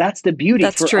path. That's the beauty.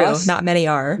 That's for true. us. Not many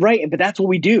are. Right. But that's what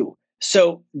we do.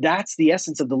 So that's the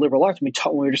essence of the liberal arts. When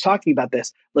we were just talking about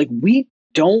this, like, we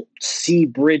don't see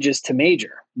bridges to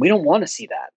major. We don't want to see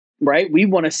that, right? We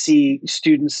want to see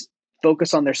students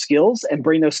focus on their skills and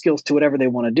bring those skills to whatever they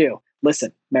want to do.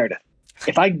 Listen, Meredith,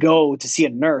 if I go to see a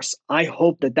nurse, I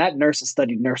hope that nurse has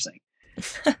studied nursing.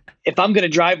 If I'm going to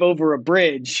drive over a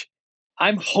bridge,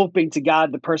 I'm hoping to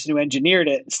God the person who engineered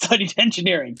it studied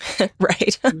engineering.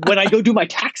 Right. When I go do my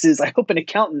taxes, I hope an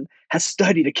accountant has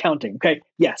studied accounting. Okay.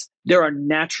 Yes, there are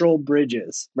natural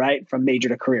bridges, right, from major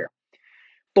to career.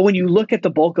 But when you look at the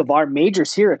bulk of our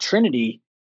majors here at Trinity,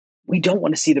 we don't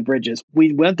want to see the bridges.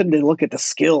 We want them to look at the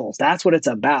skills. That's what it's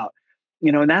about.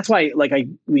 And that's why,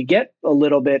 we get a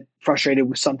little bit frustrated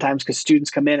with sometimes because students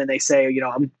come in and they say,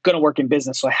 I'm going to work in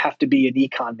business, so I have to be an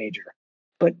econ major.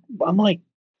 But I'm like,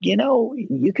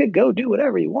 you could go do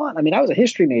whatever you want. I mean, I was a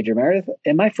history major, Meredith.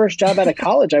 In my first job out of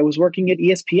college, I was working at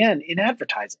ESPN in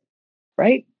advertising,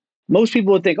 right? Most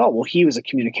people would think, oh, well, he was a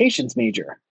communications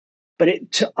major.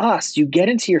 But to us, you get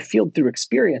into your field through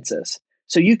experiences.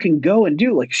 So you can go and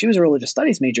do, like, she was a religious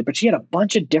studies major, but she had a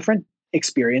bunch of different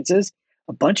experiences,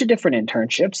 a bunch of different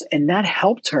internships, and that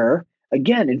helped her,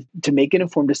 again, to make an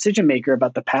informed decision maker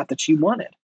about the path that she wanted.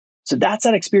 So that's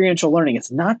that experiential learning.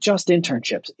 It's not just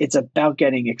internships. It's about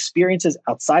getting experiences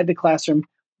outside the classroom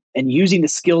and using the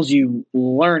skills you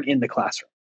learn in the classroom.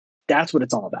 That's what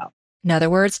it's all about. In other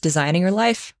words, designing your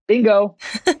life. Bingo.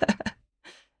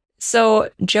 So,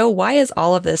 Joe, why is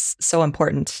all of this so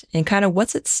important? And kind of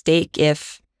what's at stake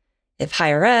if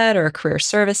higher ed or career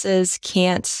services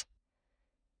can't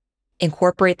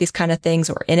incorporate these kind of things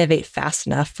or innovate fast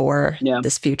enough for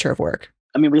this future of work?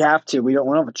 I mean, we have to. We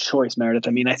don't have a choice, Meredith.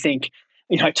 I mean, I think,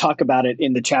 I talk about it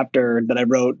in the chapter that I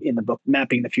wrote in the book,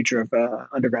 Mapping the Future of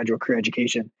Undergraduate Career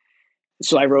Education.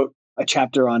 So I wrote a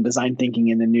chapter on design thinking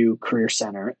in the new career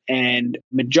center, and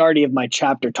majority of my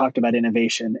chapter talked about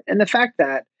innovation and the fact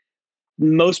that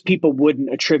most people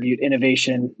wouldn't attribute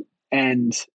innovation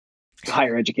and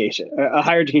higher education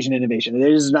innovation.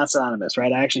 It is not synonymous,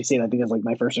 right? I actually say that, I think it's like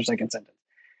my first or second sentence.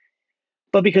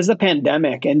 But because of the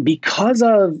pandemic and because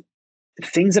of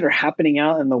things that are happening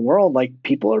out in the world, like,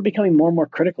 people are becoming more and more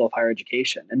critical of higher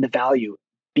education and the value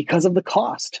because of the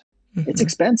cost. Mm-hmm. It's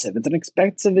expensive. It's an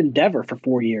expensive endeavor for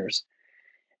 4 years.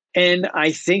 And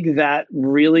I think that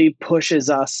really pushes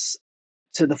us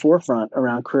to the forefront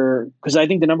around career, because I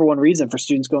think the number one reason for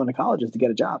students going to college is to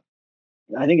get a job.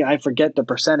 I think I forget the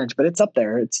percentage, but it's up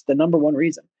there. It's the number one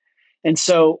reason. And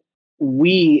so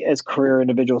we as career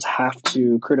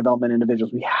development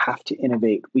individuals, we have to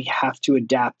innovate. We have to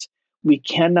adapt. We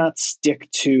cannot stick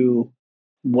to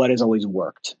what has always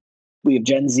worked. We have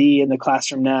Gen Z in the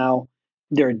classroom now.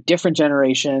 They're a different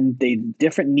generation. They have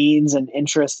different needs and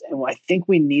interests. And I think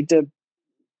we need to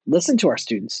listen to our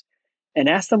students and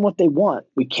ask them what they want.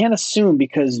 We can't assume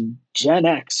because Gen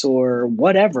X or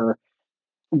whatever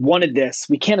wanted this,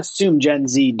 we can't assume Gen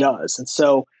Z does. And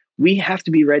so we have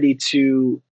to be ready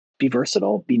to be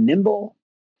versatile, be nimble,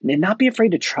 and not be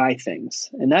afraid to try things.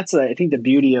 And that's, I think, the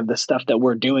beauty of the stuff that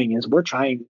we're doing is we're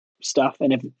trying stuff.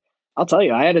 And if I'll tell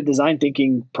you, I had a design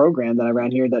thinking program that I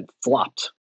ran here that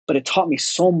flopped, but it taught me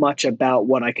so much about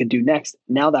what I could do next.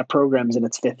 Now that program's in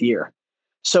its 5th year.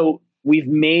 So we've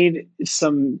made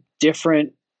some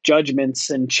different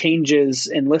judgments and changes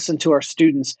and listened to our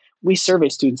students. We survey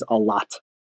students a lot.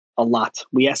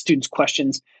 We ask students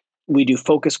questions. We do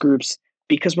focus groups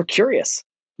because we're curious.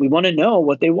 We want to know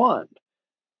what they want.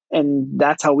 And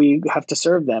that's how we have to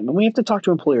serve them. And we have to talk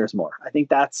to employers more. I think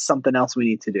that's something else we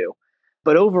need to do.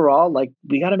 But overall, like,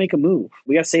 we got to make a move.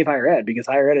 We got to save higher ed because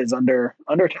higher ed is under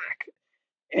attack.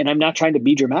 And I'm not trying to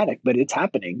be dramatic, but it's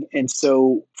happening. And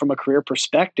so from a career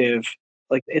perspective,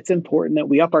 like, it's important that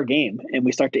we up our game and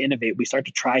we start to innovate. We start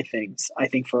to try things. I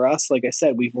think for us, like I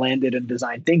said, we've landed in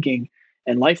design thinking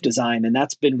and life design, and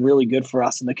that's been really good for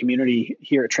us in the community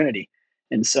here at Trinity.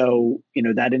 And so,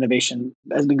 that innovation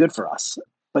has been good for us.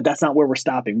 But that's not where we're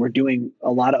stopping. We're doing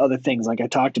a lot of other things, like I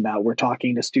talked about. We're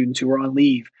talking to students who are on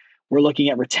leave. We're looking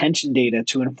at retention data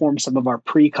to inform some of our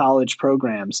pre-college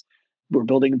programs. We're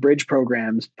building bridge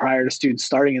programs prior to students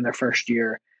starting in their first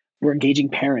year. We're engaging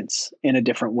parents in a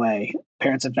different way,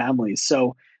 parents and families.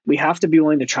 So we have to be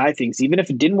willing to try things, even if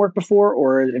it didn't work before,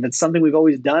 or if it's something we've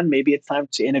always done, maybe it's time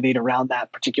to innovate around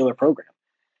that particular program.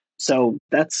 So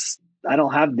I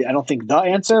don't think the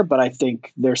answer, but I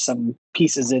think there's some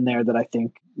pieces in there that I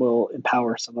think will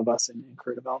empower some of us in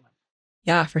career development.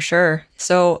 Yeah, for sure.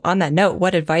 So on that note,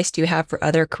 what advice do you have for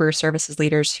other career services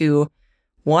leaders who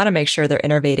want to make sure they're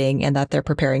innovating and that they're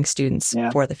preparing students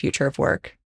for the future of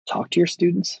work? Talk to your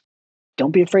students.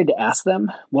 Don't be afraid to ask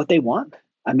them what they want.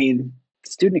 I mean,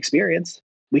 student experience,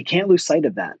 we can't lose sight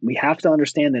of that. We have to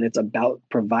understand that it's about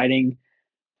providing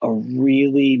a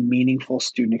really meaningful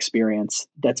student experience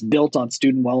that's built on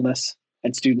student wellness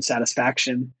and student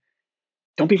satisfaction.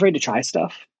 Don't be afraid to try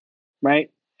stuff,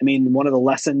 right? I mean, one of the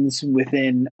lessons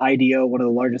within IDEO, one of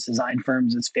the largest design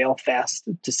firms, is fail fast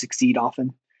to succeed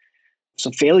often. So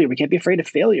failure, we can't be afraid of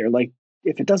failure. Like,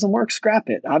 if it doesn't work, scrap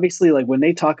it. Obviously, like, when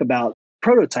they talk about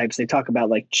prototypes, they talk about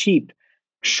like cheap,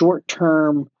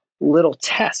 short-term little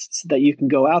tests that you can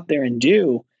go out there and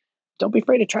do. Don't be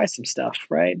afraid to try some stuff,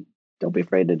 right? Don't be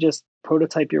afraid to just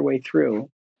prototype your way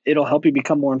through. It'll help you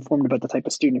become more informed about the type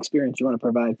of student experience you want to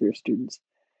provide for your students.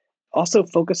 Also,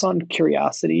 focus on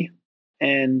curiosity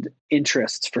and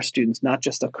interests for students, not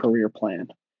just a career plan.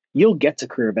 You'll get to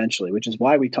career eventually, which is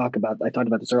why I talked about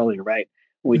this earlier, right?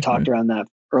 When we talked around that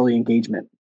early engagement.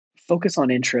 Focus on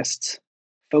interests,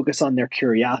 focus on their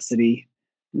curiosity,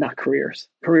 not careers.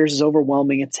 Careers is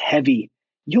overwhelming, it's heavy.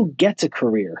 You'll get to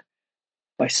career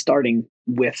by starting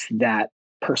with that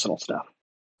personal stuff.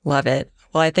 Love it.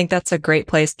 Well, I think that's a great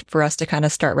place for us to kind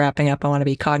of start wrapping up. I want to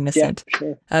be cognizant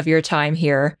of your time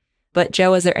here. But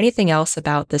Joe, is there anything else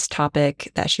about this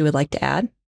topic that you would like to add?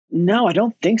 No, I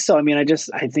don't think so. I mean,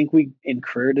 I think we, in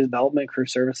career development, career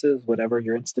services, whatever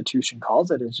your institution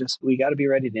calls it, is just, we got to be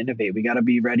ready to innovate. We got to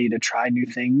be ready to try new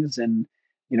things. And,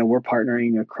 we're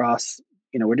partnering across,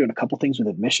 we're doing a couple things with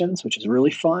admissions, which is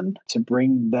really fun to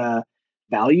bring the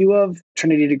value of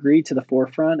Trinity degree to the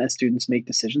forefront as students make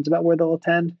decisions about where they'll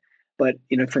attend. But,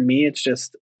 for me, it's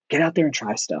just get out there and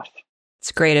try stuff.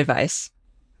 It's great advice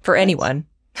for anyone.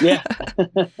 Yeah.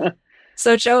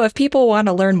 So, Joe, if people want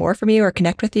to learn more from you or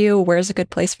connect with you, where's a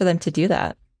good place for them to do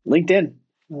that? LinkedIn.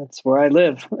 That's where I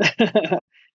live.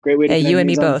 Great way to you and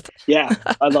me both. Yeah,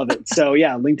 I love it. So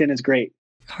yeah, LinkedIn is great.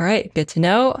 All right, good to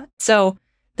know. So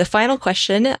the final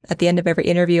question at the end of every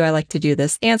interview, I like to do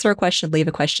this answer a question, leave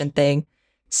a question thing.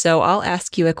 So I'll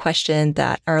ask you a question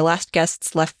that our last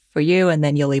guests left for you, and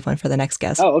then you'll leave one for the next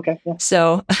guest. Oh, okay. Yeah.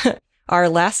 So our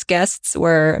last guests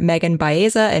were Megan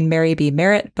Baeza and Mary B.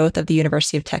 Merritt, both of the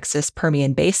University of Texas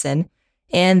Permian Basin,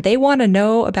 and they want to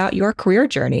know about your career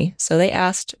journey. So they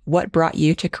asked, what brought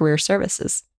you to career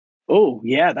services? Oh,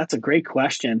 yeah, that's a great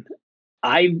question.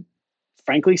 I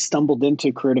frankly stumbled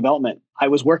into career development. I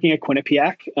was working at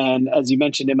Quinnipiac, and as you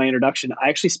mentioned in my introduction, I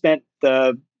actually spent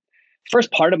the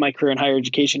first part of my career in higher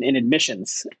education in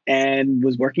admissions and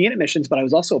was working in admissions, but I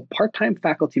was also a part-time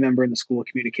faculty member in the School of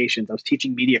Communications. I was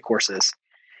teaching media courses.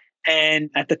 And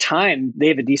at the time, they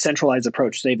have a decentralized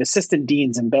approach. They have assistant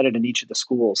deans embedded in each of the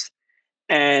schools.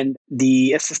 And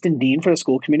the assistant dean for the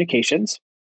School of Communications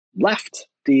left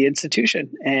the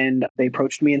institution. And they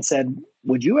approached me and said,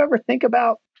 would you ever think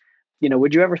about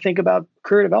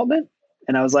career development?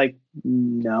 And I was like,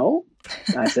 no.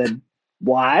 And I said,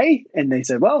 why? And they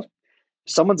said, well,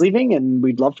 someone's leaving and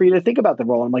we'd love for you to think about the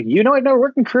role. I'm like, I've never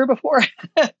worked in career before.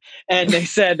 And they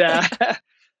said,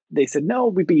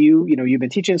 no, you've been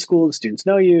teaching in school, the students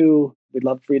know you, we'd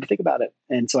love for you to think about it.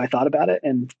 And so I thought about it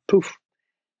and poof,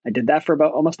 I did that for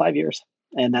about almost 5 years.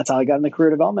 And that's how I got into career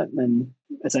development and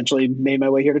essentially made my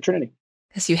way here to Trinity.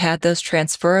 Because you had those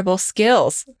transferable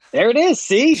skills. There it is.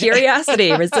 See?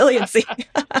 Curiosity, resiliency.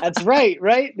 That's right.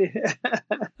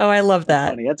 Oh, I love that.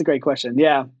 That's funny. That's a great question.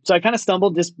 Yeah. So I kind of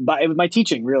stumbled it was my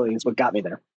teaching really is what got me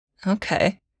there.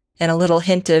 Okay. And a little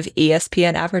hint of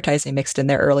ESPN advertising mixed in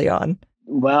there early on.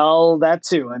 Well, that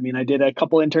too. I mean, I did a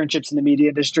couple internships in the media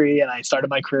industry and I started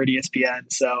my career at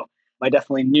ESPN. So I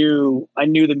definitely knew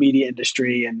the media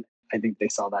industry, and I think they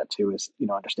saw that too as,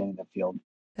 understanding the field.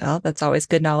 Well, that's always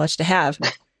good knowledge to have.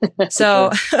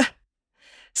 So,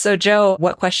 so Joe,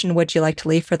 what question would you like to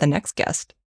leave for the next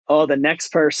guest? Oh, the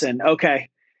next person. Okay.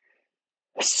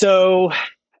 So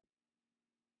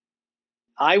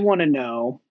I want to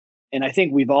know, and I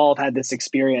think we've all had this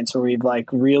experience where we've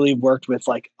really worked with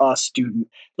a student.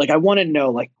 I want to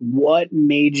know what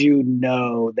made you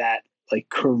know that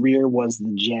career was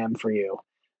the jam for you?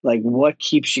 What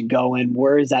keeps you going?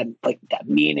 Where is that that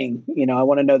meaning? I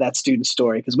want to know that student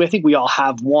story because I think we all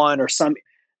have one or some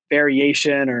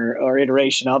variation or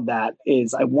iteration of that.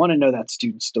 I want to know that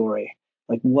student story.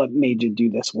 What made you do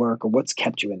this work or what's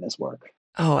kept you in this work?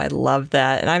 Oh, I love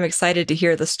that. And I'm excited to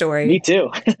hear the story. Me too.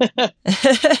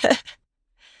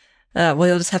 Well,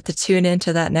 you'll just have to tune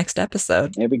into that next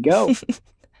episode. There we go.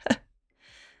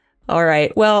 All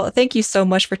right. Well, thank you so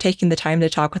much for taking the time to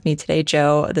talk with me today,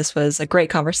 Joe. This was a great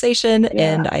conversation,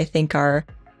 and I think our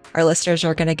listeners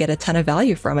are going to get a ton of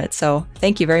value from it. So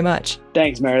thank you very much.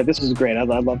 Thanks, Meredith. This was great. I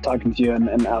love talking to you,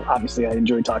 and obviously I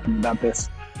enjoyed talking about this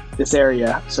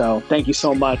area. So thank you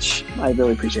so much. I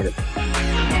really appreciate it.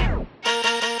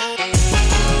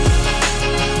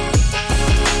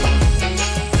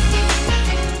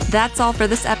 That's all for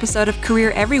this episode of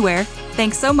Career Everywhere.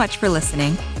 Thanks so much for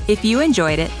listening. If you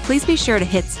enjoyed it, please be sure to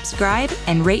hit subscribe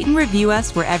and rate and review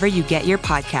us wherever you get your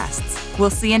podcasts. We'll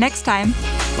see you next time.